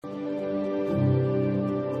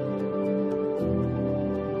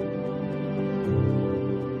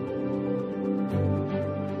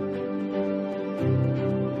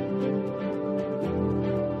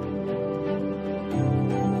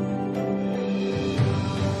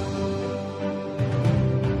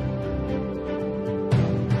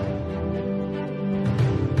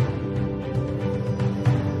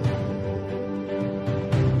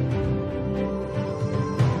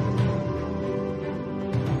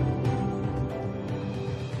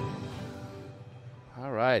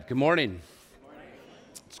right, good morning.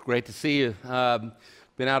 It's great to see you.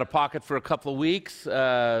 Been out of pocket for a couple of weeks.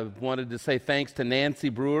 Wanted to say thanks to Nancy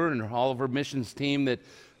Brewer and all of her missions team that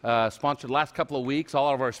sponsored the last couple of weeks,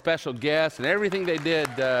 all of our special guests and everything they did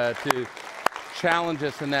to challenge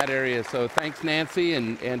us in that area. So thanks, Nancy,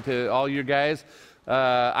 and to all you guys.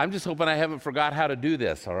 I'm just hoping I haven't forgot how to do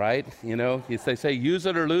this, all right? You know, they say use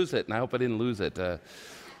it or lose it, and I hope I didn't lose it.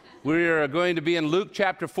 We're going to be in Luke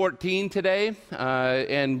chapter 14 today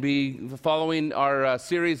and be following our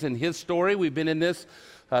series in his story. We've been in this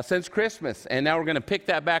since Christmas, and now we're going to pick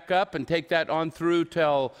that back up and take that on through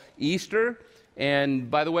till Easter.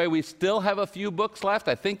 And by the way, we still have a few books left.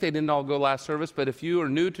 I think they didn't all go last service, but if you are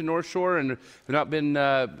new to North Shore and have not been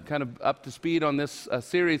kind of up to speed on this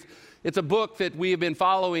series, it's a book that we have been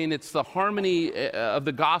following. It's the harmony of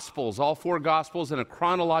the Gospels, all four Gospels in a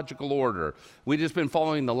chronological order. We've just been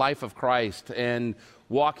following the life of Christ and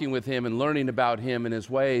walking with him and learning about him and his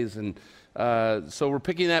ways. And so we're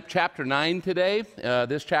picking up chapter 9 today.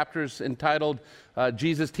 This chapter is entitled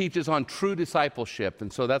Jesus Teaches on True Discipleship.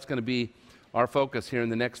 And so that's going to be our focus here in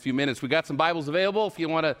the next few minutes. We got some Bibles available. If you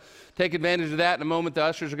want to take advantage of that in a moment, the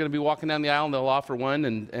ushers are going to be walking down the aisle and they'll offer one.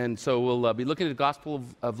 And so we'll be looking at the Gospel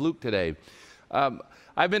of Luke today.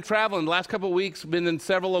 I've been traveling the last couple of weeks, been in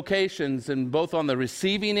several locations, and both on the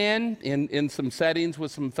receiving end, in some settings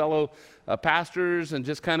with some fellow pastors and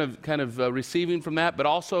just kind of receiving from that, but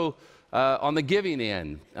also on the giving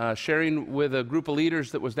end, sharing with a group of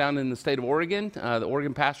leaders that was down in the state of Oregon. The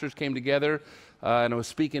Oregon pastors came together, and I was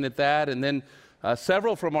speaking at that. And then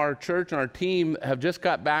several from our church and our team have just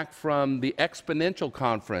got back from the Exponential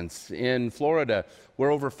Conference in Florida, where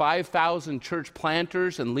over 5,000 church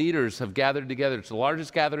planters and leaders have gathered together. It's the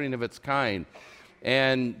largest gathering of its kind.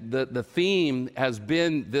 And the theme has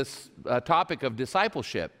been this topic of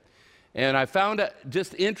discipleship. And I found it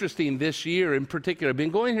just interesting this year in particular. I've been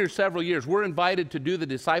going here several years. We're invited to do the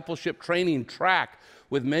discipleship training track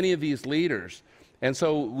with many of these leaders. And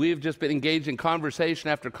so we've just been engaged in conversation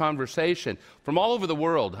after conversation from all over the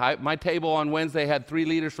world. My table on Wednesday had 3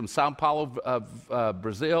 leaders from Sao Paulo,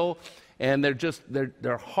 Brazil, and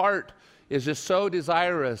their heart is just so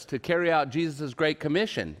desirous to carry out Jesus' Great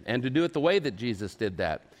Commission and to do it the way that Jesus did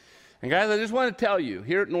that. And guys, I just want to tell you,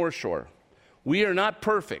 here at North Shore, we are not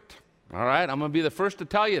perfect, all right? I'm going to be the first to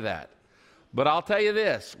tell you that. But I'll tell you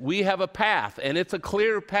this, we have a path, and it's a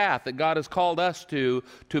clear path that God has called us to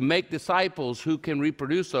make disciples who can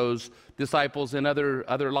reproduce those disciples in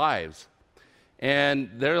other lives. And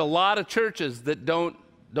there are a lot of churches that don't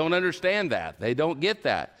understand that. They don't get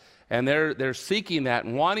that. And they're seeking that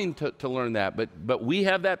and wanting to learn that. But we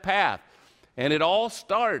have that path. And it all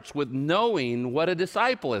starts with knowing what a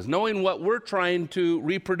disciple is, knowing what we're trying to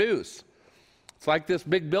reproduce. It's like this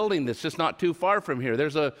big building that's just not too far from here.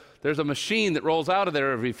 There's a machine that rolls out of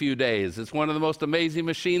there every few days. It's one of the most amazing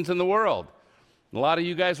machines in the world. A lot of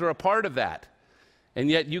you guys are a part of that. And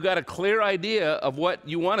yet you got a clear idea of what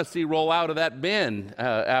you want to see roll out of that bin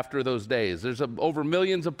after those days. There's over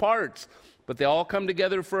millions of parts, but they all come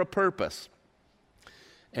together for a purpose.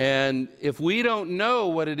 And if we don't know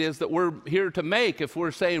what it is that we're here to make, if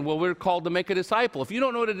we're saying, well, we're called to make a disciple. If you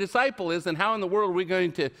don't know what a disciple is, then how in the world are we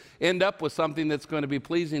going to end up with something that's going to be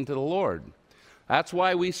pleasing to the Lord? That's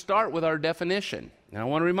why we start with our definition. And I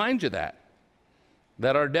want to remind you that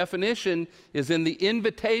our definition is in the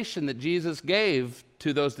invitation that Jesus gave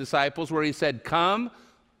to those disciples where he said, come,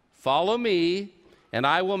 follow me, and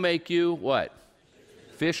I will make you what?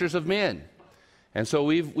 Fishers of men. And so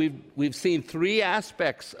we've seen 3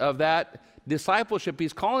 aspects of that discipleship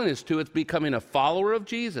he's calling us to. It's becoming a follower of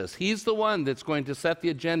Jesus. He's the one that's going to set the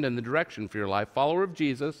agenda and the direction for your life. Follower of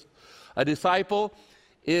Jesus. A disciple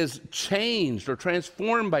is changed or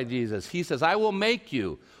transformed by Jesus. He says, I will make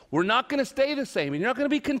you. We're not going to stay the same, and you're not going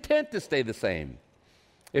to be content to stay the same.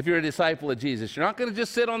 If you're a disciple of Jesus, you're not going to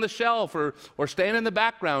just sit on the shelf or stand in the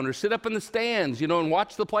background or sit up in the stands, and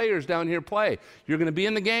watch the players down here play. You're going to be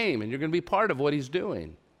in the game, and you're going to be part of what he's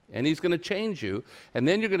doing. And he's going to change you. And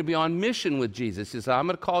then you're going to be on mission with Jesus. He says, I'm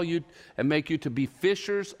going to call you and make you to be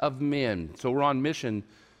fishers of men. So we're on mission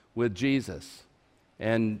with Jesus.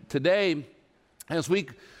 And today, as we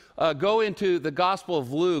go into the Gospel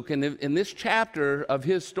of Luke, and in this chapter of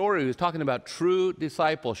his story, he was talking about true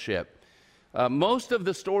discipleship. Most of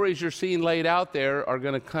the stories you're seeing laid out there are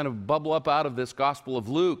going to kind of bubble up out of this Gospel of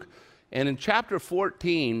Luke. And in chapter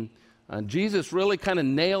 14, Jesus really kind of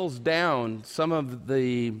nails down some of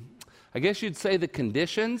the, I guess you'd say, the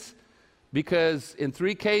conditions, because in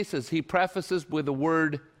 3 cases he prefaces with the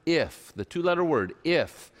word if, the 2-letter word,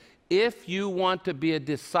 if. If you want to be a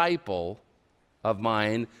disciple of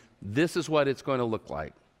mine, this is what it's going to look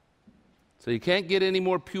like. So you can't get any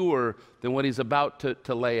more pure than what he's about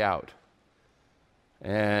to lay out.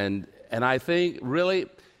 And I think really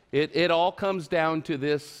it all comes down to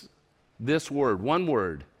this word, one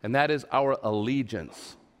word, and that is our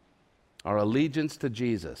allegiance. Our allegiance to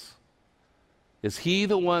Jesus. Is he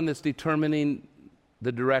the one that's determining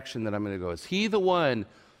the direction that I'm going to go? Is he the one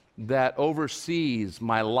that oversees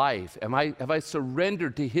my life? Have I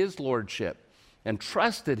surrendered to his lordship and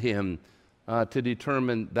trusted him to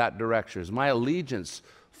determine that direction? Is my allegiance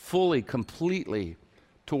fully, completely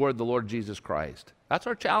toward the Lord Jesus Christ? That's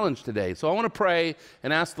our challenge today. So I want to pray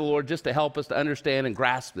and ask the Lord just to help us to understand and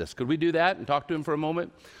grasp this. Could we do that and talk to him for a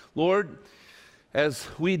moment? Lord, as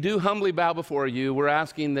we do humbly bow before you, we're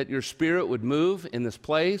asking that your Spirit would move in this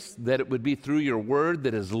place, that it would be through your word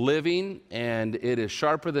that is living and it is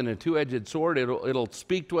sharper than a two-edged sword. It'll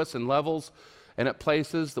speak to us in levels and at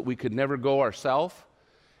places that we could never go ourselves.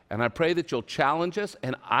 And I pray that you'll challenge us,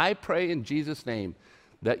 and I pray in Jesus' name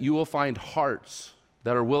that you will find hearts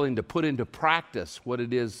that are willing to put into practice what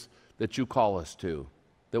it is that you call us to,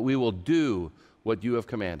 that we will do what you have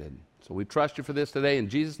commanded. So we trust you for this today. In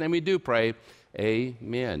Jesus' name we do pray.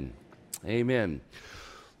 Amen. Amen.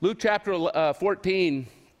 Luke chapter 14,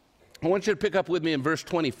 I want you to pick up with me in verse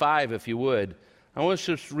 25, if you would. I want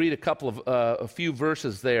you to read a few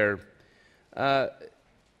verses there.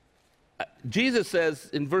 Jesus says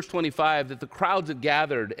in verse 25 that the crowds had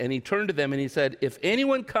gathered, and he turned to them and he said, "If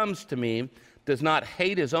anyone comes to me, does not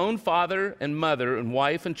hate his own father and mother and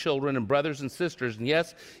wife and children and brothers and sisters, and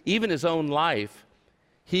yes, even his own life,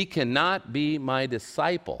 he cannot be my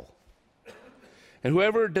disciple. And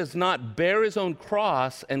whoever does not bear his own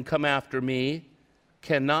cross and come after me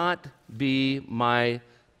cannot be my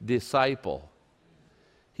disciple."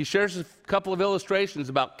 He shares a couple of illustrations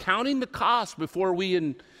about counting the cost before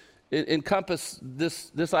we encompass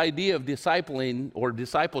this idea of discipling or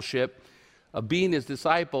discipleship, of being his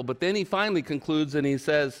disciple. But then he finally concludes and he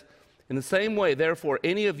says, "In the same way, therefore,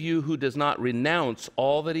 any of you who does not renounce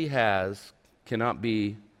all that he has cannot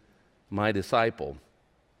be my disciple."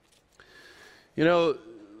 You know,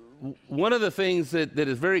 one of the things that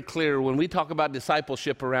is very clear when we talk about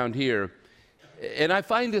discipleship around here, and I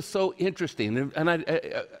find this so interesting, and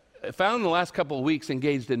I found in the last couple of weeks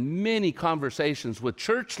engaged in many conversations with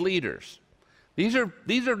church leaders. These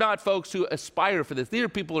are not folks who aspire for this. These are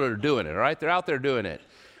people that are doing it, all right? They're out there doing it.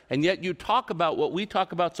 And yet you talk about what we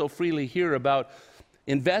talk about so freely here about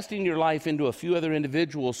investing your life into a few other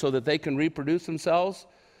individuals so that they can reproduce themselves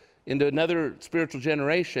into another spiritual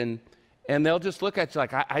generation, and they'll just look at you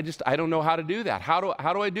like, I don't know how to do that. How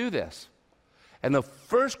do I do this? And the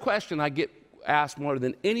first question I get asked more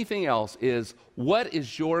than anything else is, what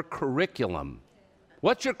is your curriculum?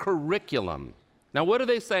 What's your curriculum? Now, what are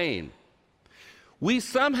they saying? We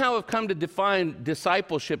somehow have come to define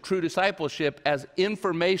discipleship, true discipleship, as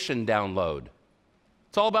information download.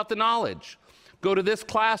 It's all about the knowledge. Go to this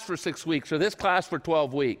class for 6 weeks or this class for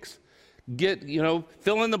 12 weeks.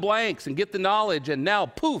 Fill in the blanks and get the knowledge, and now,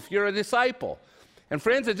 poof, you're a disciple. And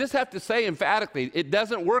friends, I just have to say emphatically, it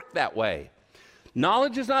doesn't work that way.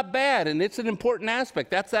 Knowledge is not bad, and it's an important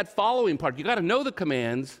aspect. That's that following part. You got to know the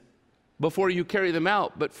commands before you carry them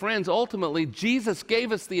out. But friends, ultimately, Jesus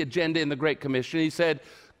gave us the agenda in the Great Commission. He said,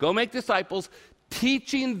 go make disciples,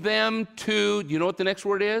 teaching them to, you know what the next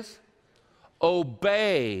word is?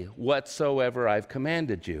 Obey whatsoever I've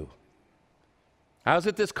commanded you. I was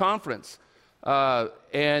at this conference,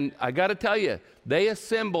 and I got to tell you, they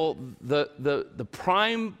assemble the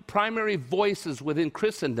primary voices within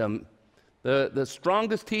Christendom, the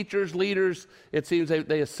strongest teachers, leaders. It seems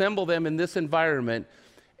they assemble them in this environment,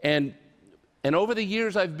 and over the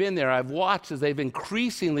years I've been there, I've watched as they've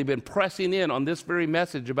increasingly been pressing in on this very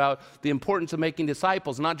message about the importance of making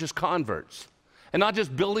disciples, not just converts, and not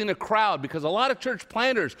just building a crowd, because a lot of church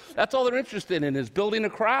planters, that's all they're interested in, is building a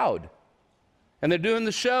crowd. And they're doing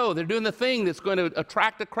the show, they're doing the thing that's going to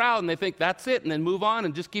attract a crowd, and they think that's it, and then move on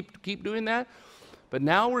and just keep doing that. But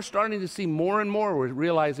now we're starting to see more and more, we're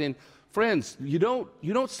realizing, friends, you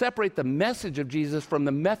don't separate the message of Jesus from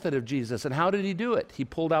the method of Jesus. And how did he do it? He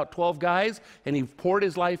pulled out 12 guys, and he poured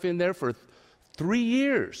his life in there for 3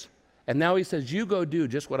 years. And now he says, you go do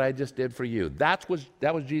just what I just did for you. That was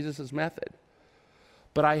Jesus' method.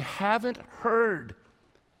 But I haven't heard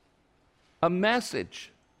a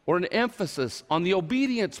message or an emphasis on the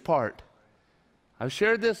obedience part. I've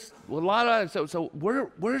shared this with a lot of others. So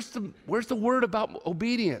where's the word about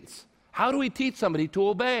obedience? How do we teach somebody to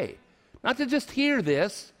obey? Not to just hear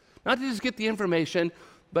this, not to just get the information,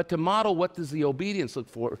 but to model what does the obedience look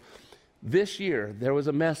for. this year there was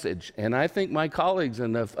a message, and I think my colleagues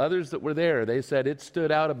and the others that were there, they said it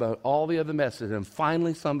stood out about all the other messages, and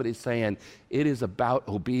finally somebody's saying it is about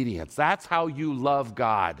obedience. That's how you love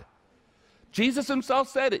God. Jesus himself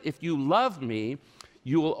said it. If you love me,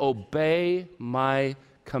 you will obey my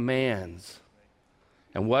commands.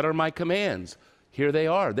 And what are my commands? Here they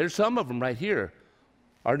are. There's some of them right here.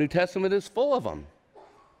 Our New Testament is full of them.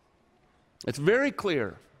 It's very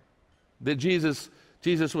clear that Jesus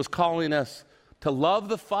was calling us to love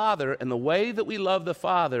the Father, and the way that we love the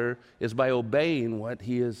Father is by obeying what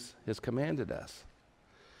he has commanded us.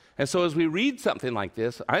 And so as we read something like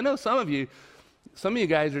this, I know some of you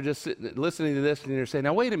guys are just listening to this and you're saying,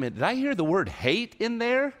 now wait a minute, did I hear the word hate in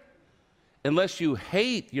there? Unless you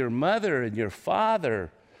hate your mother and your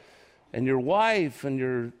father and your wife and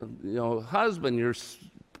your husband, your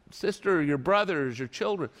sister, your brothers, your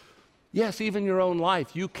children, yes, even your own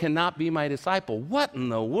life, you cannot be my disciple. What in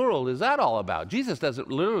the world is that all about? Jesus doesn't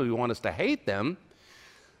literally want us to hate them.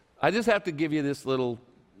 I just have to give you this little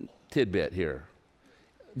tidbit here.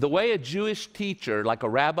 The way a Jewish teacher, like a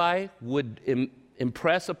rabbi, would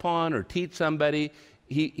impress upon or teach somebody,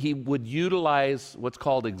 he would utilize what's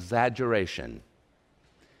called exaggeration.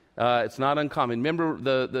 It's not uncommon. Remember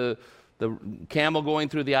the camel going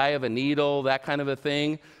through the eye of a needle, that kind of a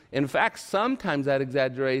thing? In fact, sometimes that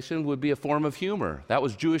exaggeration would be a form of humor. That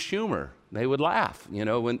was Jewish humor. They would laugh,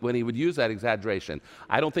 when he would use that exaggeration.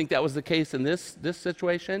 I don't think that was the case in this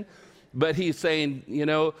situation, but he's saying,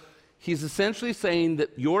 he's essentially saying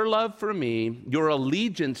that your love for me, your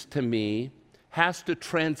allegiance to me, has to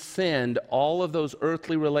transcend all of those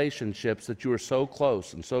earthly relationships that you are so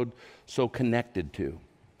close and so connected to,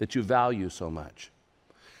 that you value so much.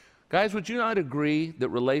 Guys, would you not agree that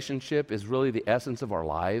relationship is really the essence of our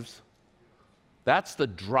lives? That's the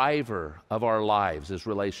driver of our lives, is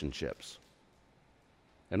relationships.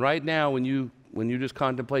 And right now, when you just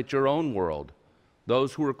contemplate your own world,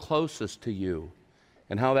 those who are closest to you,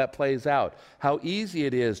 and how that plays out, how easy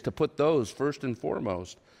it is to put those first and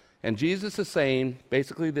foremost. And Jesus is saying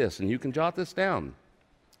basically this, and you can jot this down.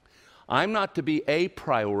 I'm not to be a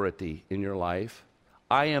priority in your life.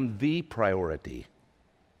 I am the priority.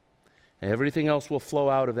 And everything else will flow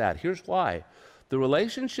out of that. Here's why. The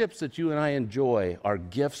relationships that you and I enjoy are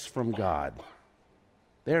gifts from God.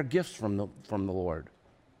 They are gifts from the Lord.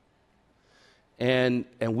 And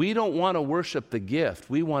we don't want to worship the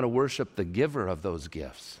gift. We want to worship the giver of those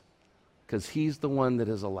gifts, because he's the one that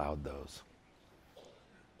has allowed those.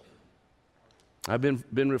 I've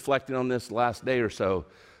been reflecting on this last day or so,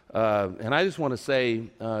 and I just want to say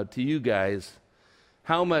to you guys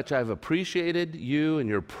how much I've appreciated you and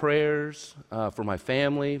your prayers for my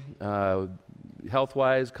family,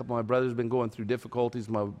 health-wise. A couple of my brothers have been going through difficulties.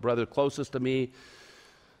 My brother closest to me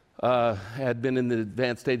had been in the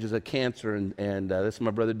advanced stages of cancer, and this is my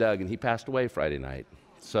brother Doug, and he passed away Friday night.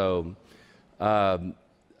 So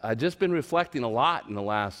I've just been reflecting a lot in the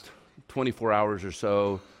last 24 hours or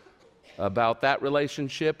so about that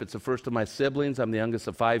relationship. It's the first of my siblings. I'm the youngest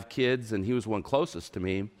of 5 kids, and he was one closest to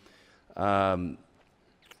me.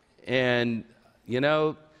 And,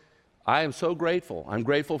 I am so grateful. I'm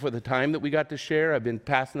grateful for the time that we got to share. I've been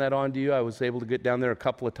passing that on to you. I was able to get down there a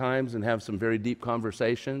couple of times and have some very deep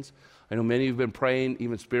conversations. I know many of you have been praying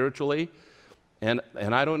even spiritually, and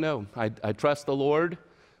I don't know. I trust the Lord.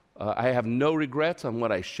 I have no regrets on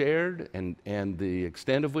what I shared and the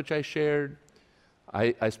extent of which I shared.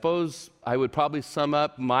 I suppose I would probably sum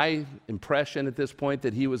up my impression at this point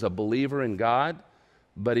that he was a believer in God,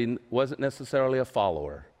 but he wasn't necessarily a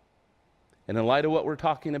follower. And in light of what we're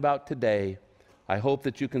talking about today, I hope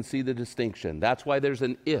that you can see the distinction. That's why there's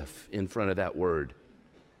an if in front of that word.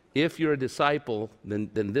 If you're a disciple, then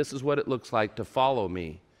this is what it looks like to follow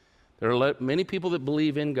me. There are many people that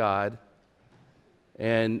believe in God,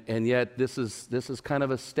 and yet this is kind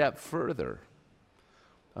of a step further.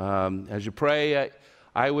 As you pray,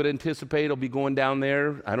 I would anticipate I'll be going down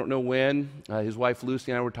there. I don't know when. His wife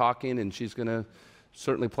Lucy and I were talking, and she's going to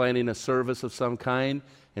certainly planning a service of some kind.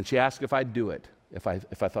 And she asked if I'd do it, if I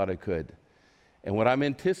thought I could. And what I'm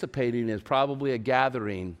anticipating is probably a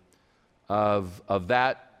gathering of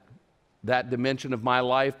that dimension of my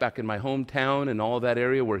life back in my hometown and all of that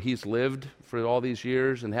area where he's lived for all these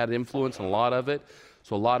years and had influence on a lot of it.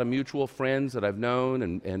 So a lot of mutual friends that I've known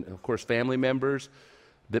and of course family members,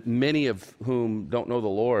 that many of whom don't know the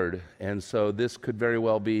Lord. And so this could very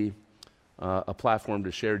well be a platform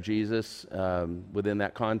to share Jesus within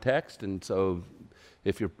that context. And so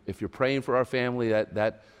if you're praying for our family,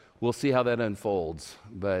 that we'll see how that unfolds.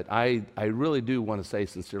 But I really do want to say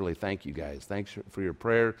sincerely thank you guys. Thanks for your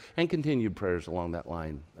prayer and continued prayers along that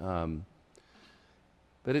line.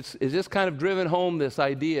 But it's just kind of driven home this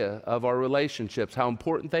idea of our relationships, how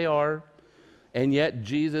important they are, and yet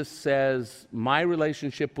Jesus says, my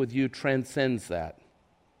relationship with you transcends that,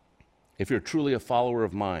 if you're truly a follower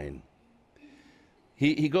of mine.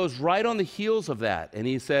 He goes right on the heels of that, and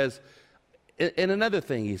he says, and another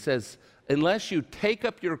thing, he says, unless you take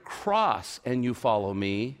up your cross and you follow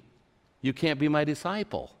me, you can't be my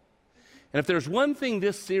disciple. And if there's one thing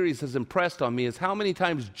this series has impressed on me is how many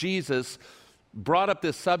times Jesus brought up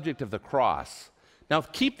this subject of the cross. Now,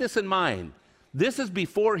 keep this in mind. This is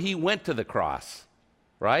before he went to the cross,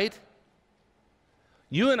 right?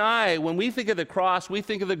 You and I, when we think of the cross, we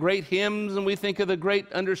think of the great hymns and we think of the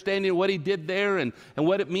great understanding of what he did there and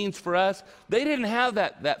what it means for us. They didn't have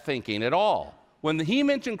that thinking at all. When he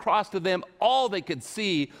mentioned cross to them, all they could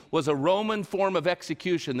see was a Roman form of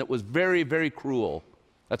execution that was very, very cruel.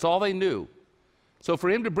 That's all they knew. So for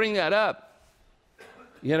him to bring that up,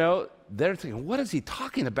 you know, they're thinking, what is he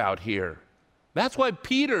talking about here? That's why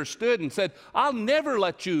Peter stood and said, I'll never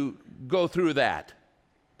let you go through that.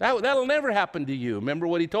 That'll never happen to you. Remember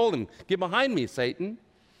what he told him? Get behind me, Satan.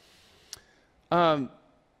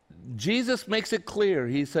 Jesus makes it clear.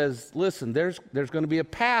 He says, listen, there's going to be a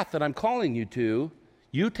path that I'm calling you to.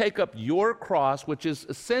 You take up your cross, which is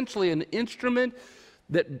essentially an instrument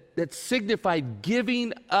that signified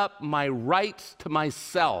giving up my rights to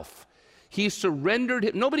myself. He surrendered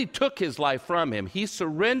it. Nobody took his life from him. He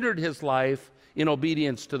surrendered his life in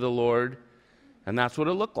obedience to the Lord, and that's what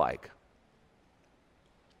it looked like.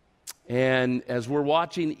 And as we're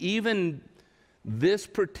watching even this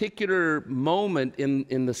particular moment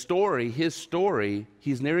in the story, his story,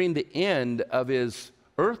 he's nearing the end of his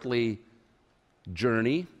earthly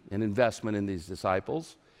journey and investment in these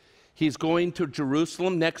disciples. He's going to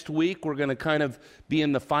Jerusalem next week. We're going to kind of be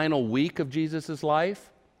in the final week of Jesus' life.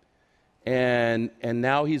 And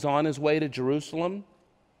now he's on his way to Jerusalem.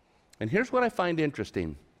 And here's what I find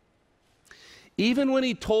interesting. Even when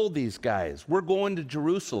he told these guys, we're going to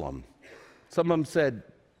Jerusalem, some of them said,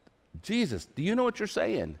 Jesus, do you know what you're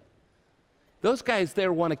saying? Those guys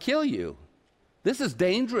there want to kill you. This is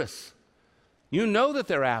dangerous. You know that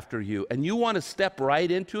they're after you, and you want to step right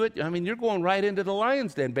into it? I mean, you're going right into the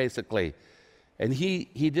lion's den, basically. And he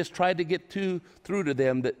just tried to get through to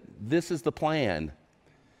them that this is the plan.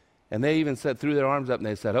 And they even said, threw their arms up, and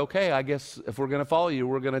they said, okay, I guess if we're going to follow you,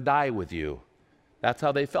 we're going to die with you. That's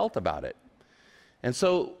how they felt about it. And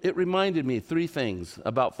so it reminded me 3 things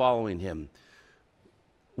about following him.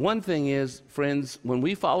 One thing is, friends, when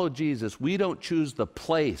we follow Jesus, we don't choose the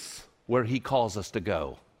place where he calls us to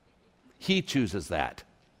go. He chooses that.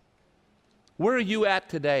 Where are you at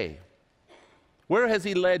today? Where has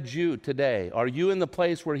he led you today? Are you in the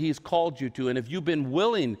place where he's called you to? And have you been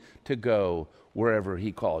willing to go wherever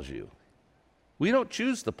he calls you? We don't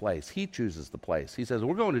choose the place. He chooses the place. He says,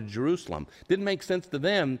 we're going to Jerusalem. Didn't make sense to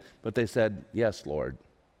them, but they said, yes, Lord.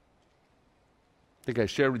 I think I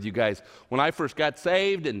shared with you guys, when I first got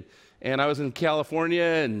saved and I was in California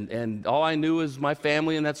and all I knew was my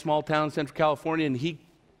family in that small town in Central California, and he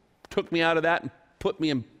took me out of that and put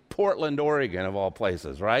me in Portland, Oregon, of all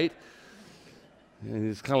places, right? And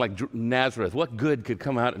it's kind of like Nazareth. What good could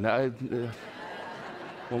come out? And I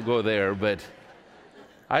won't go there, but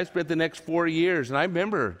I spent the next 4 years, and I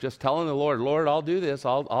remember just telling the Lord, Lord, I'll do this.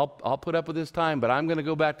 I'll put up with this time, but I'm going to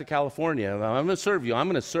go back to California. I'm going to serve you. I'm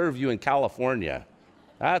going to serve you in California.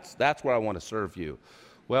 That's where I want to serve you.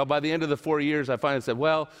 Well, by the end of the 4 years, I finally said,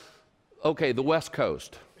 well, okay, the West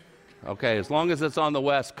Coast. Okay, as long as it's on the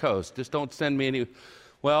West Coast, just don't send me any.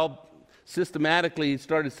 Well, systematically, he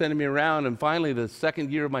started sending me around, and finally, the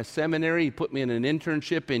second year of my seminary, he put me in an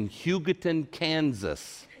internship in Hugoton,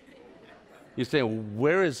 Kansas. You say,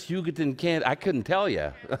 where is Hugoton, Kansas? I couldn't tell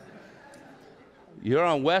you. You're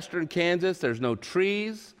on western Kansas. There's no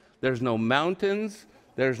trees. There's no mountains.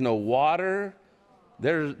 There's no water.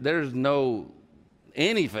 There's no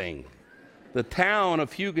anything. The town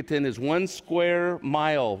of Hugoton is 1 square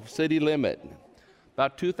mile city limit,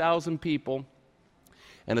 about 2,000 people.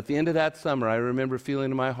 And at the end of that summer, I remember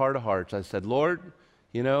feeling in my heart of hearts, I said, Lord,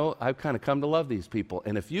 you know, I've kind of come to love these people.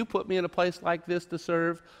 And if you put me in a place like this to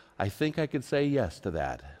serve, I think I could say yes to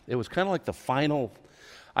that. It was kind of like the final.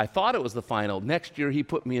 I thought it was the final. Next year, he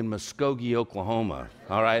put me in Muskogee, Oklahoma.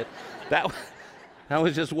 All right? That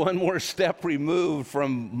was just one more step removed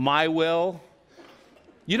from my will.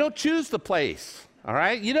 You don't choose the place. All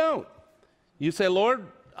right? You don't. You say, Lord,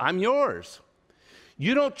 I'm yours.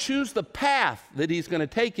 You don't choose the path that he's going to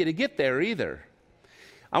take you to get there either.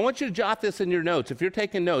 I want you to jot this in your notes. If you're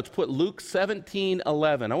taking notes, put Luke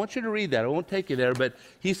 17:11. I want you to read that. I won't take you there, but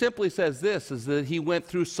he simply says this, is that he went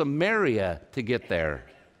through Samaria to get there.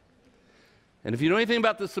 And if you know anything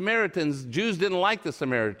about the Samaritans, Jews didn't like the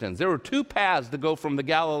Samaritans. There were two paths to go from the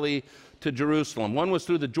Galilee to Jerusalem. One was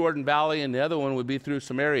through the Jordan Valley, and the other one would be through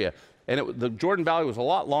Samaria. And the Jordan Valley was a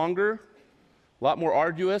lot longer, a lot more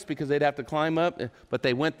arduous because they'd have to climb up, but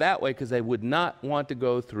they went that way because they would not want to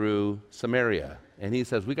go through Samaria. And he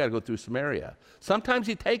says, we got to go through Samaria. Sometimes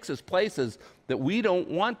he takes us places that we don't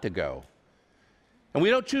want to go. And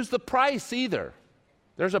we don't choose the price either.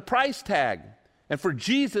 There's a price tag. And for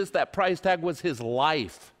Jesus, that price tag was his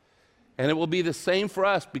life. And it will be the same for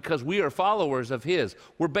us because we are followers of his.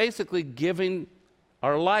 We're basically giving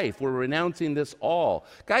our life. We're renouncing this all.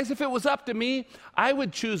 Guys, if it was up to me, I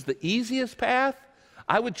would choose the easiest path.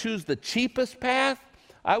 I would choose the cheapest path.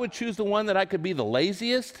 I would choose the one that I could be the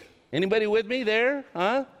laziest. Anybody with me there?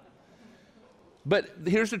 Huh? But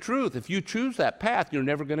here's the truth. If you choose that path, you're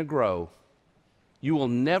never going to grow. You will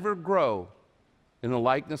never grow in the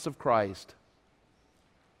likeness of Christ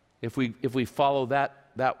if we follow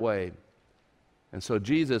that way. And so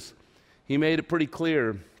Jesus, he made it pretty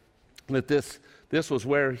clear that this was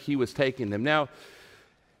where he was taking them. Now,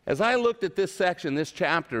 as I looked at this section, this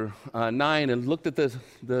chapter 9, and looked at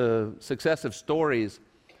the successive stories,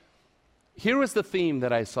 here was the theme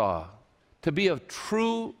that I saw. To be a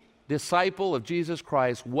true disciple of Jesus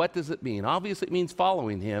Christ, what does it mean? Obviously, it means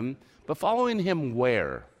following him, but following him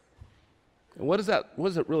where? And what does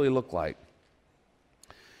it really look like?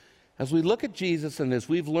 As we look at Jesus and as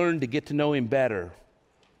we've learned to get to know him better,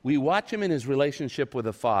 we watch him in his relationship with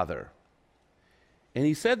the Father. And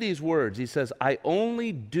he said these words. He says, I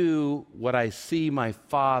only do what I see my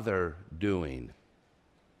Father doing.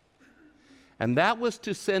 And that was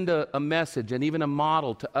to send a message and even a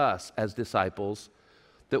model to us as disciples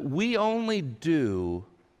that we only do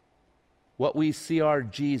what we see our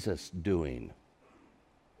Jesus doing.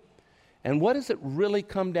 And what does it really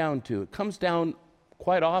come down to? It comes down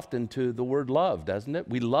quite often to the word love, doesn't it?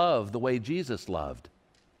 We love the way Jesus loved.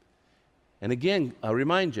 And again, I'll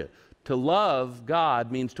remind you, to love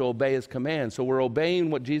God means to obey his command. So we're obeying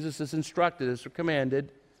what Jesus has instructed us or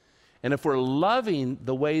commanded. And if we're loving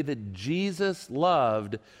the way that Jesus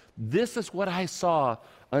loved, this is what I saw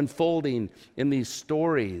unfolding in these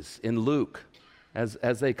stories in Luke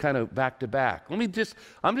as they kind of back to back. I'm just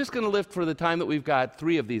going to lift for the time that we've got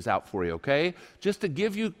 3 of these out for you, okay? Just to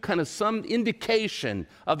give you kind of some indication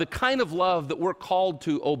of the kind of love that we're called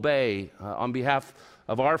to obey on behalf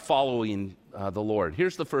of our following the Lord.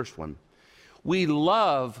 Here's the first one. We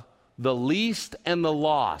love the least and the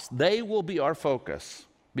lost. They will be our focus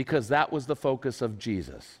because that was the focus of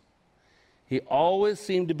Jesus. He always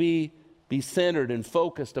seemed to be centered and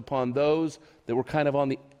focused upon those that were kind of on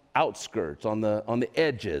the outskirts, on the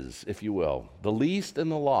edges, if you will, the least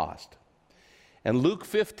and the lost. And Luke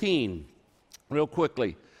 15, real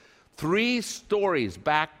quickly, 3 stories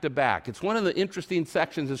back to back. It's one of the interesting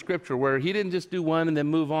sections of Scripture where he didn't just do one and then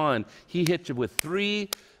move on. He hit you with 3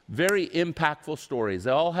 very impactful stories.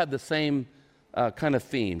 They all had the same kind of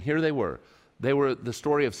theme. Here they were. They were the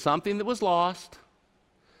story of something that was lost,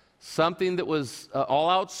 something that was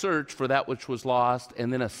all-out search for that which was lost,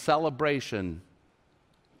 and then a celebration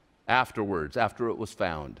afterwards, after it was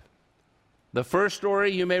found. The first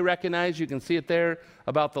story you may recognize, you can see it there,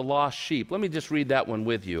 about the lost sheep. Let me just read that one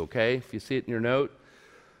with you, okay, if you see it in your note.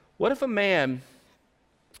 What if a man,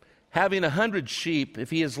 having 100 sheep,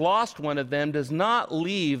 if he has lost one of them, does not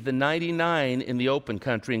leave the 99 in the open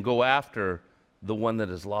country and go after the one that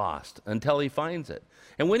is lost until he finds it?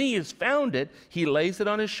 And when he has found it, he lays it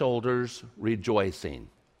on his shoulders, rejoicing.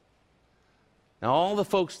 Now, all the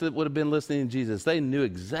folks that would have been listening to Jesus, they knew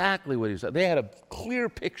exactly what he said. They had a clear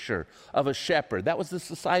picture of a shepherd. That was the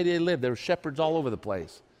society they lived. There were shepherds all over the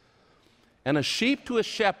place. And a sheep to a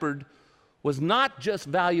shepherd was not just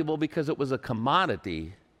valuable because it was a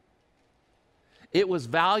commodity. It was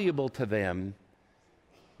valuable to them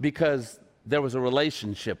because there was a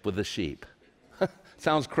relationship with the sheep.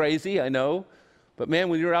 Sounds crazy, I know. But man,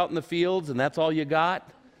 when you're out in the fields and that's all you got,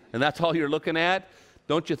 and that's all you're looking at,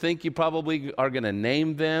 don't you think you probably are going to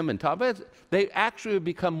name them and talk about it? They actually would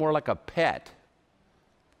become more like a pet.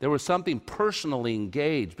 There was something personally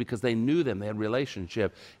engaged because they knew them, they had a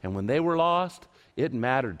relationship. And when they were lost, it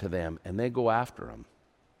mattered to them, and they go after them.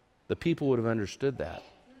 The people would have understood that.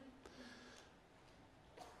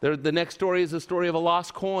 The next story is the story of a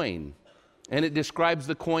lost coin, and it describes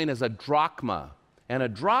the coin as a drachma. And a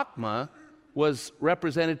drachma was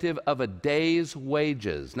representative of a day's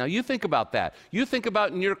wages. Now you think about that. You think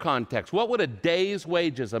about in your context, what would a day's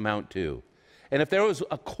wages amount to? And if there was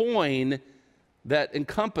a coin that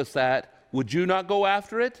encompassed that, would you not go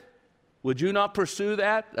after it? Would you not pursue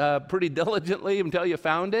that pretty diligently until you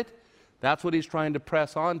found it? That's what he's trying to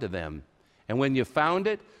press on to them. And when you found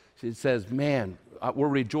it, it says, man, we're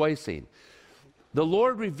rejoicing. The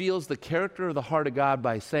Lord reveals the character of the heart of God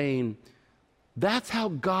by saying, that's how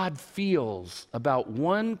God feels about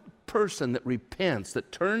one person that repents,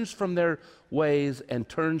 that turns from their ways and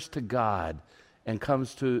turns to God and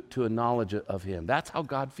comes to a knowledge of Him. That's how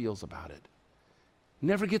God feels about it.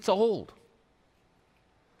 Never gets old.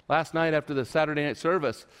 Last night after the Saturday night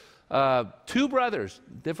service, two brothers,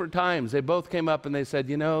 different times, they both came up and they said,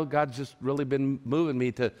 you know, God's just really been moving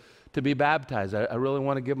me to be baptized. I really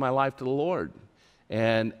want to give my life to the Lord.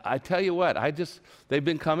 And I tell you what, they've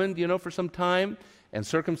been coming, you know, for some time and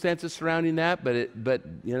circumstances surrounding that, but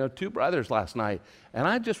you know, two brothers last night. And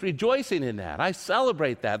I'm just rejoicing in that. I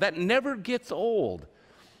celebrate that. That never gets old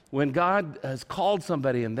when God has called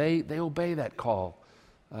somebody and they obey that call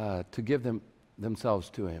to give themselves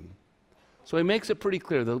to Him. So He makes it pretty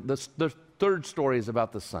clear. The third story is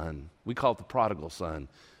about the son. We call it the prodigal son,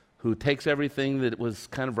 who takes everything that was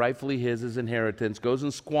kind of rightfully his inheritance, goes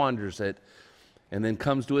and squanders it, and then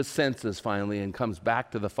comes to his senses finally and comes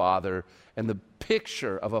back to the father. And the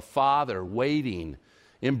picture of a father waiting,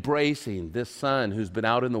 embracing this son who's been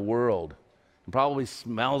out in the world and probably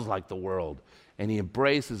smells like the world. And he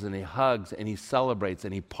embraces and he hugs and he celebrates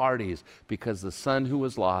and he parties because the son who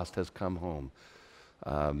was lost has come home.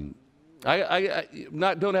 I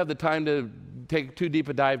don't have the time to take too deep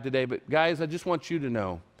a dive today, but guys, I just want you to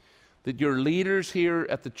know that your leaders here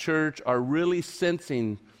at the church are really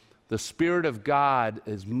sensing the Spirit of God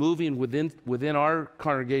is moving within our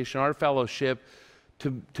congregation, our fellowship,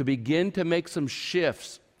 to begin to make some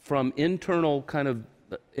shifts from internal kind of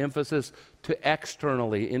emphasis to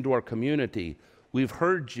externally into our community. We've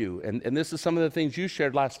heard you, and this is some of the things you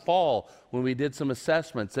shared last fall when we did some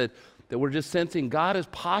assessments, that we're just sensing God has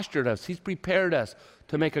postured us, He's prepared us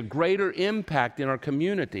to make a greater impact in our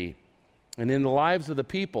community and in the lives of the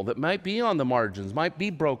people that might be on the margins, might be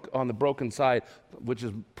on the broken side, which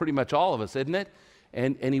is pretty much all of us, isn't it?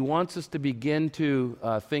 And He wants us to begin to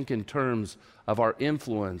think in terms of our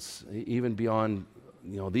influence, even beyond,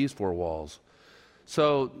 you know, these four walls.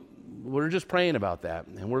 So we're just praying about that,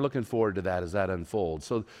 and we're looking forward to that as that unfolds.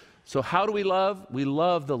 So how do we love? We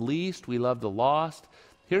love the least. We love the lost.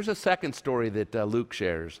 Here's a second story that Luke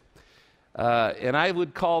shares. And I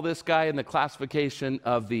would call this guy in the classification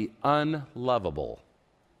of the unlovable.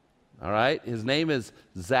 All right? His name is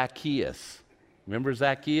Zacchaeus. Remember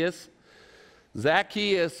Zacchaeus?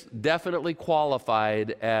 Zacchaeus definitely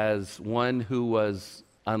qualified as one who was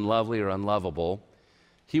unlovely or unlovable.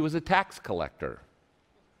 He was a tax collector.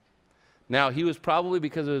 Now, he was probably,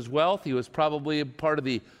 because of his wealth, he was probably a part of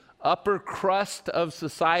the upper crust of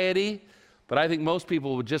society, but I think most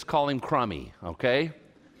people would just call him crummy, okay?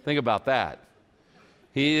 Think about that.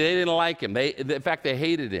 They didn't like him. In fact, they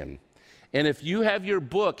hated him. And if you have your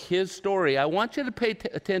book, his story, I want you to pay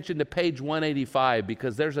attention to page 185,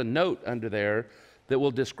 because there's a note under there that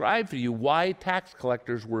will describe for you why tax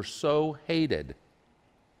collectors were so hated.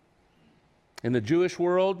 In the Jewish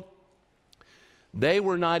world, they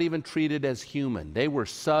were not even treated as human. They were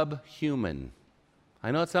subhuman.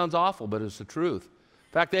 I know it sounds awful, but it's the truth.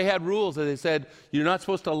 In fact, they had rules that they said, you're not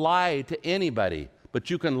supposed to lie to anybody, but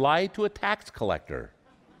you can lie to a tax collector.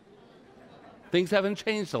 Things haven't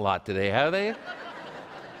changed a lot today, have they?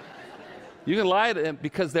 You can lie to them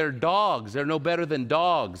because they're dogs. They're no better than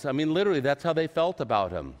dogs. I mean, literally, that's how they felt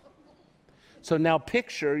about him. So now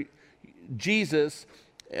picture Jesus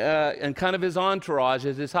and kind of his entourage,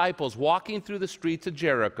 his disciples, walking through the streets of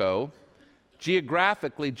Jericho.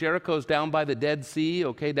 Geographically, Jericho's down by the Dead Sea,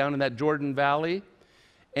 okay, down in that Jordan Valley.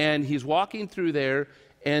 And he's walking through there,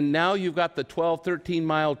 and now you've got the 12,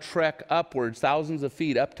 13-mile trek upwards, thousands of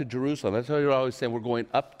feet up to Jerusalem. That's how you're always saying we're going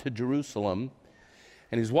up to Jerusalem.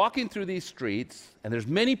 And he's walking through these streets, and there's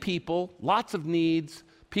many people, lots of needs,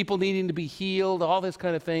 people needing to be healed, all this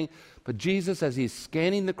kind of thing. But Jesus, as he's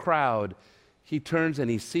scanning the crowd, he turns and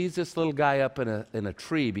he sees this little guy up in a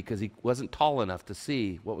tree because he wasn't tall enough to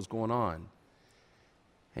see what was going on.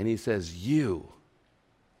 And he says,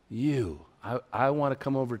 I want to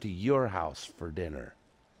come over to your house for dinner.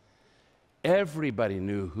 Everybody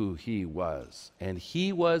knew who he was, and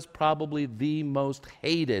he was probably the most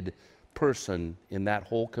hated person in that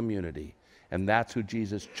whole community, and that's who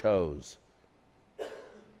Jesus chose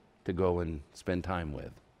to go and spend time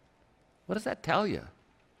with. What does that tell you?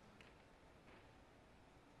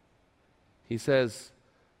 He says,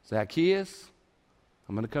 Zacchaeus,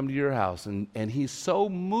 I'm going to come to your house, and he's so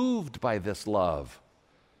moved by this love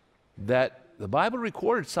that the Bible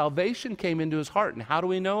records salvation came into his heart. And how do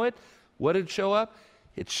we know it? What did show up?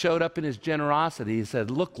 It showed up in his generosity. He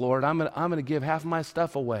said, look, Lord, I'm going to give half of my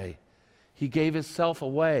stuff away. He gave himself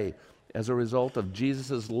away. as a result of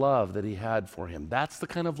Jesus' love that he had for him. That's the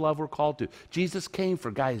kind of love we're called to. Jesus came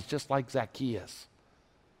for guys just like Zacchaeus.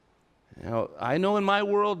 I know in my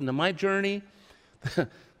world and in my journey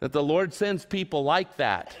that the Lord sends people like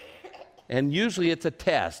that. And usually it's a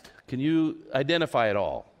test. Can you identify it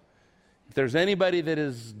all? If there's anybody that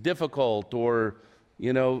is difficult or,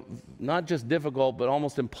 not just difficult, but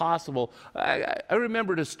almost impossible. I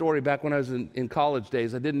remembered a story back when I was in college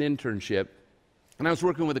days. I did an internship, and I was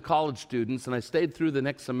working with the college students, and I stayed through the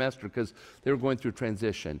next semester because they were going through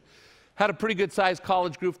transition. Had a pretty good-sized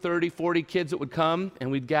college group, 30, 40 kids that would come,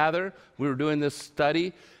 and we'd gather. We were doing this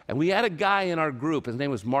study, and we had a guy in our group. His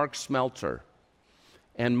name was Mark Smeltzer.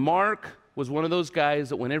 And Mark was one of those guys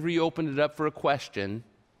that whenever you opened it up for a question,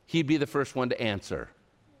 he'd be the first one to answer.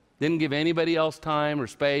 Didn't give anybody else time or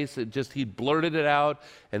space. He blurted it out,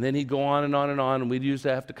 and then he'd go on and on and on, and we'd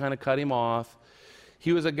usually have to kind of cut him off.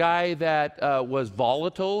 He was a guy that was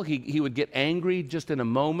volatile. He would get angry just in a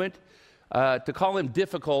moment. To call him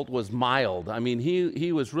difficult was mild. I mean,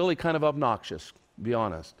 he was really kind of obnoxious, to be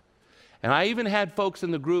honest. And I even had folks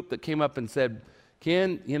in the group that came up and said,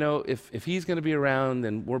 Ken, if he's going to be around,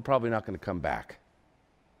 then we're probably not going to come back.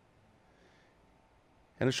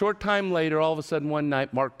 And a short time later, all of a sudden one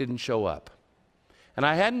night, Mark didn't show up. And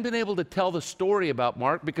I hadn't been able to tell the story about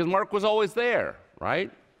Mark because Mark was always there,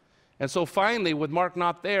 right? And so finally, with Mark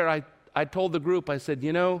not there, I told the group, I said,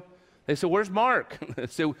 they said, where's Mark? They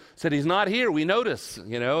said, he's not here, we notice,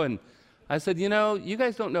 And I said, you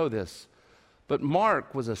guys don't know this, but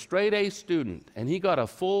Mark was a straight A student, and he got a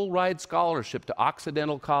full ride scholarship to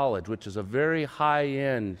Occidental College, which is a very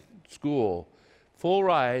high-end school. Full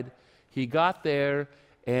ride. He got there,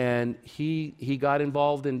 and he got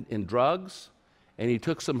involved in drugs, and he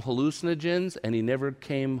took some hallucinogens, and he never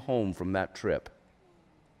came home from that trip.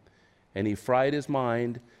 And he fried his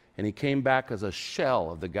mind, and he came back as a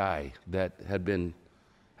shell of the guy that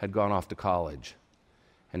had gone off to college.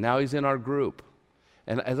 And now he's in our group.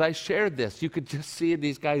 And as I shared this, you could just see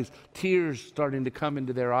these guys, tears starting to come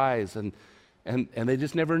into their eyes, and they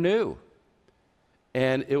just never knew.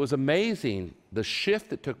 And it was amazing, the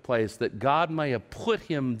shift that took place, that God may have put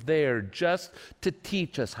him there just to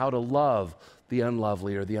teach us how to love the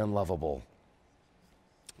unlovely or the unlovable.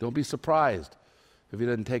 Don't be surprised if he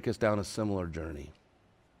doesn't take us down a similar journey.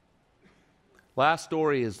 Last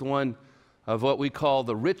story is the one of what we call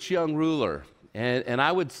the rich young ruler. And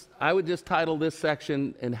I would just title this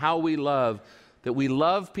section, "And How We Love," that we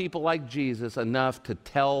love people like Jesus enough to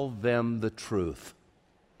tell them the truth.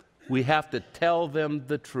 We have to tell them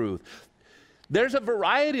the truth. There's a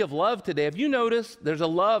variety of love today. Have you noticed there's a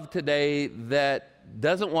love today that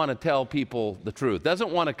doesn't want to tell people the truth,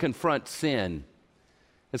 doesn't want to confront sin?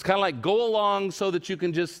 It's kind of like go along so that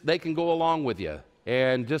they can go along with you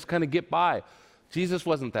and just kind of get by. Jesus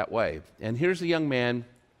wasn't that way. And here's a young man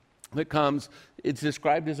that comes. It's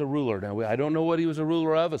described as a ruler. Now, I don't know what he was a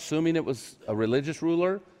ruler of, assuming it was a religious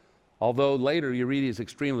ruler, although later you read he's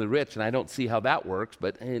extremely rich, and I don't see how that works,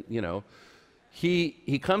 but,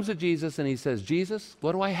 he comes to Jesus and he says, Jesus,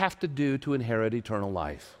 what do I have to do to inherit eternal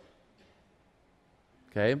life?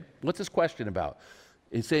 Okay, what's this question about?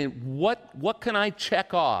 He's saying, what can I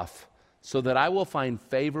check off so that I will find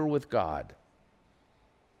favor with God?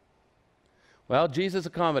 Well, Jesus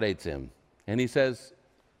accommodates him, and he says,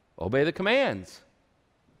 obey the commands,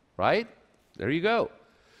 right? There you go.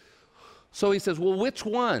 So he says, well, which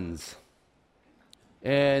ones?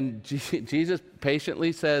 And Jesus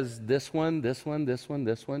patiently says, this one, this one, this one,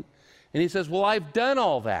 this one. And he says, well, I've done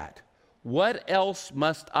all that. What else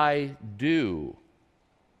must I do?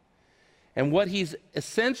 And what he's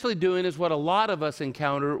essentially doing is what a lot of us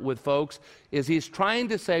encounter with folks, is he's trying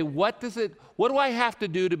to say, what do I have to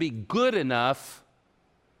do to be good enough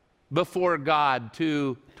before God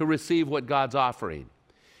to receive what God's offering?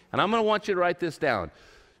 And I'm going to want you to write this down.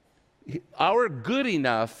 Our good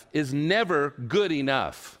enough is never good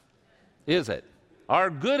enough, is it? Our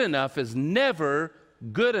good enough is never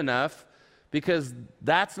good enough, because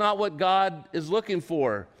that's not what God is looking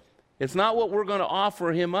for. It's not what we're going to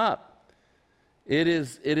offer him up. It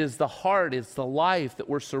is the heart, it's the life that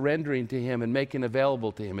we're surrendering to him and making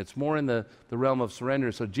available to him. It's more in the realm of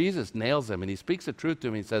surrender. So Jesus nails him, and he speaks the truth to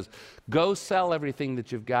him. He says, go sell everything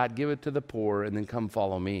that you've got, give it to the poor, and then come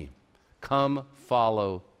follow me. Come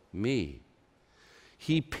follow me.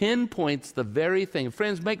 He pinpoints the very thing.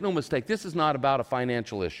 Friends, make no mistake, this is not about a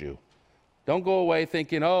financial issue. Don't go away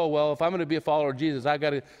thinking, oh, well, if I'm going to be a follower of Jesus,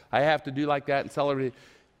 I have to do like that and sell everything.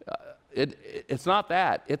 It's not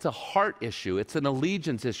that. It's a heart issue. It's an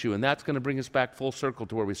allegiance issue, and that's going to bring us back full circle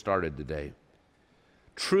to where we started today.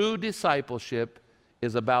 True discipleship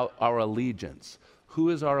is about our allegiance. who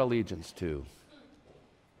is our allegiance to?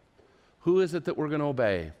 Who is it that we're going to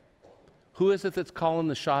obey? Who is it that's calling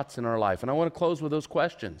the shots in our life? And I want to close with those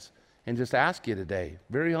questions and just ask you today,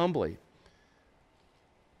 very humbly,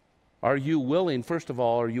 are you willing, first of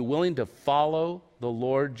all, are you willing to follow the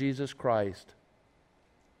Lord Jesus Christ?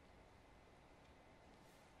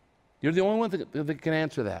 You're the only one that can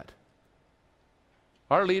answer that.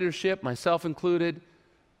 Our leadership, myself included,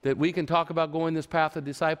 that we can talk about going this path of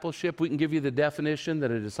discipleship. We can give you the definition that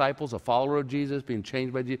a disciple is a follower of Jesus, being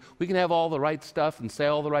changed by Jesus. We can have all the right stuff and say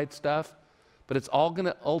all the right stuff, but it's all going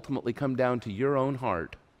to ultimately come down to your own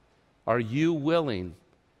heart. Are you willing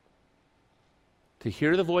to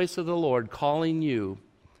hear the voice of the Lord calling you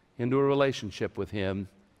into a relationship with Him,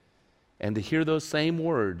 and to hear those same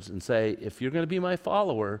words and say, if you're going to be my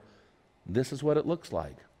follower, this is what it looks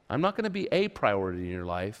like. I'm not going to be a priority in your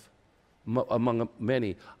life among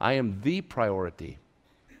many. I am the priority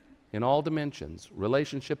in all dimensions,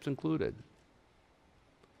 relationships included.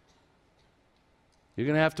 You're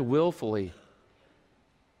going to have to willfully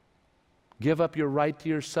give up your right to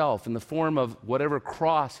yourself in the form of whatever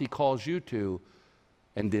cross He calls you to,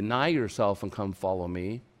 and deny yourself and come follow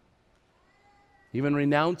me. Even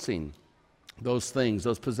renouncing those things,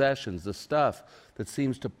 those possessions, the stuff that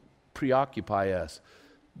seems to preoccupy us,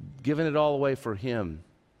 giving it all away for Him.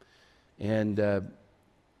 And then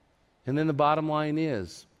the bottom line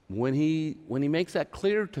is, when he makes that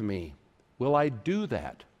clear to me, will I do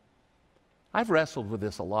that? I've wrestled with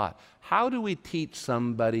this a lot. How do we teach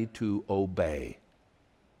somebody to obey?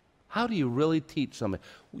 How do you really teach somebody?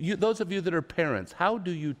 Those of you that are parents, how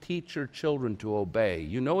do you teach your children to obey?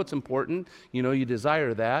 You know it's important. You know you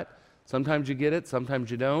desire that. Sometimes you get it,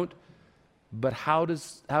 sometimes you don't. But how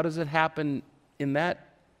does it happen in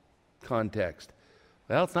that context?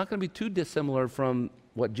 Well, it's not going to be too dissimilar from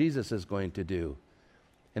what Jesus is going to do.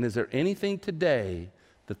 And is there anything today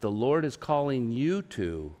that the Lord is calling you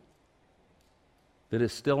to that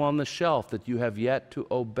is still on the shelf that you have yet to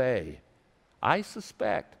obey? I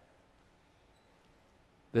suspect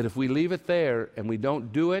that if we leave it there and we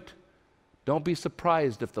don't do it, don't be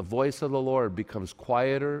surprised if the voice of the Lord becomes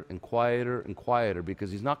quieter and quieter and quieter,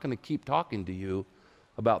 because He's not going to keep talking to you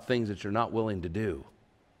about things that you're not willing to do.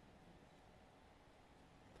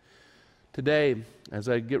 Today, as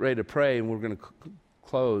I get ready to pray and we're going to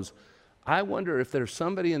close, I wonder if there's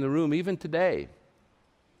somebody in the room, even today,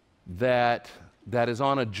 that is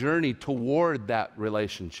on a journey toward that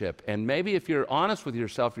relationship. And maybe if you're honest with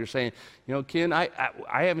yourself, you're saying, you know, Ken, I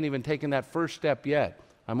haven't even taken that first step yet.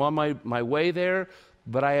 I'm on my way there,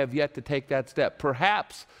 but I have yet to take that step.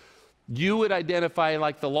 Perhaps you would identify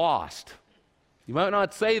like the lost. You might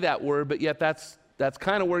not say that word, but yet that's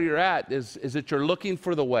kind of where you're at, is that you're looking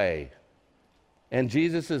for the way. And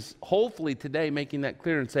Jesus is hopefully today making that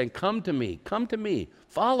clear and saying, come to me,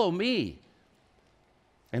 follow me.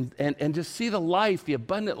 And just see the life, the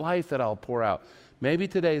abundant life that I'll pour out. Maybe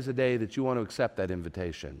today is a day that you want to accept that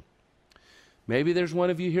invitation. Maybe there's one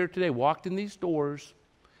of you here today, walked in these doors,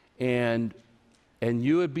 and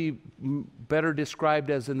you would be better described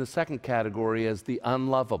as in the second category as the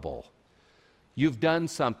unlovable. You've done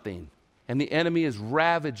something, and the enemy has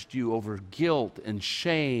ravaged you over guilt and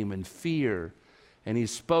shame and fear, and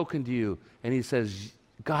he's spoken to you, and he says,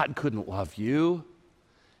 God couldn't love you.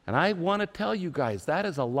 And I want to tell you guys, that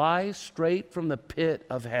is a lie straight from the pit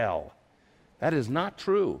of hell. That is not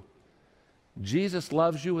true. Jesus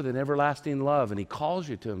loves you with an everlasting love, and He calls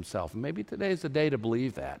you to Himself. And maybe today is the day to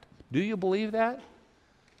believe that. Do you believe that?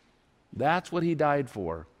 That's what He died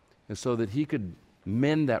for, and so that He could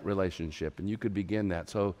mend that relationship, and you could begin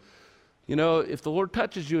that. So, you know, if the Lord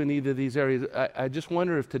touches you in either of these areas, I just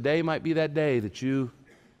wonder if today might be that day that you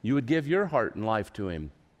would give your heart and life to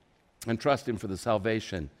Him and trust Him for the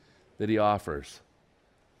salvation that He offers.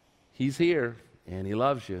 He's here, and He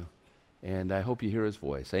loves you, and I hope you hear His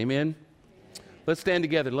voice. Amen? Let's stand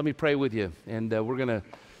together. Let me pray with you, and we're going to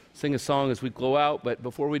sing a song as we go out, but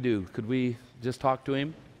before we do, could we just talk to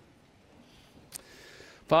Him?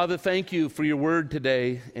 Father, thank You for Your word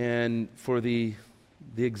today and for the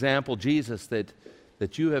example, Jesus, that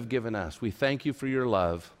You have given us. We thank You for Your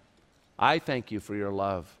love. I thank You for Your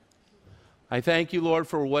love. I thank You, Lord,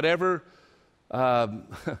 for whatever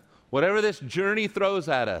this journey throws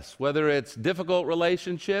at us, whether it's difficult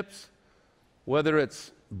relationships, whether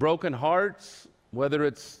it's broken hearts, whether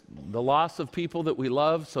it's the loss of people that we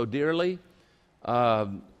love so dearly.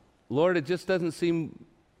 Lord, it just doesn't seem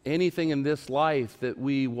anything in this life that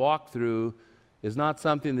we walk through is not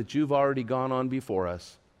something that You've already gone on before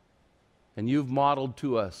us, and You've modeled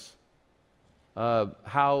to us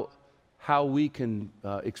how we can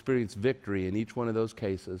experience victory in each one of those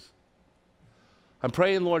cases. I'm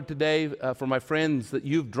praying, Lord, today for my friends that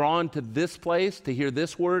you've drawn to this place to hear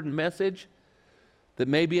this word and message that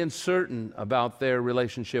may be uncertain about their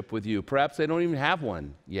relationship with you. Perhaps they don't even have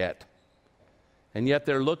one yet. And yet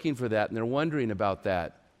they're looking for that and they're wondering about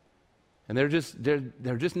that. And they're just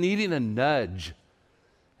needing a nudge.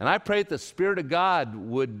 And I pray that the Spirit of God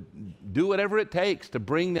would do whatever it takes to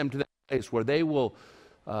bring them to that place where they will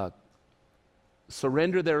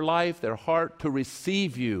surrender their life, their heart to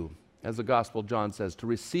receive you, as the Gospel of John says, to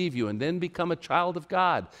receive you and then become a child of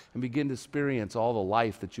God and begin to experience all the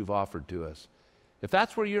life that you've offered to us. If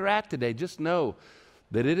that's where you're at today, just know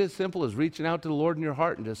that it is simple as reaching out to the Lord in your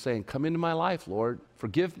heart and just saying, come into my life, Lord.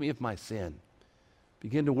 Forgive me of my sin.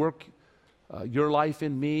 Begin to work your life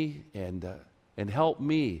in me and help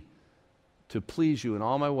me to please you in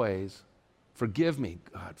all my ways. Forgive me,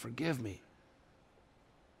 God, forgive me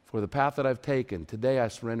for the path that I've taken. Today I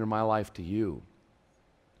surrender my life to you.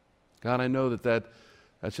 God, I know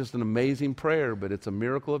that's just an amazing prayer, but it's a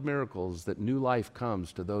miracle of miracles that new life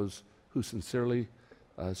comes to those who sincerely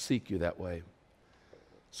seek you that way.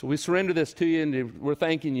 So we surrender this to you, and we're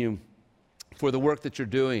thanking you for the work that you're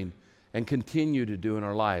doing and continue to do in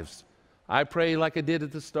our lives. I pray, like I did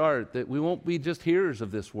at the start, that we won't be just hearers of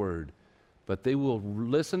this word, but they will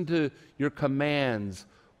listen to your commands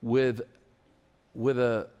with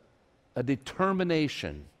a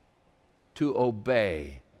determination to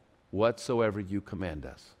obey whatsoever you command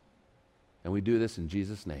us. And we do this in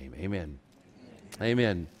Jesus' name. Amen.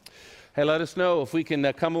 Amen. Hey, let us know if we can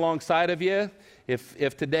come alongside of you.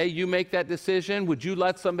 If today you make that decision, would you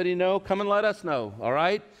let somebody know? Come and let us know, all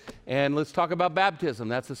right? And let's talk about baptism.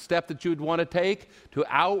 That's a step that you would want to take to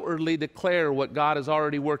outwardly declare what God has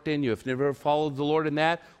already worked in you. If you've never followed the Lord in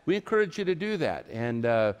that, we encourage you to do that. And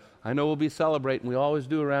I know we'll be celebrating. We always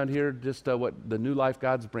do around here just what the new life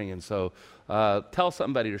God's bringing. So tell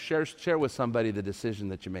somebody or share with somebody the decision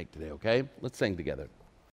that you make today, okay? Let's sing together.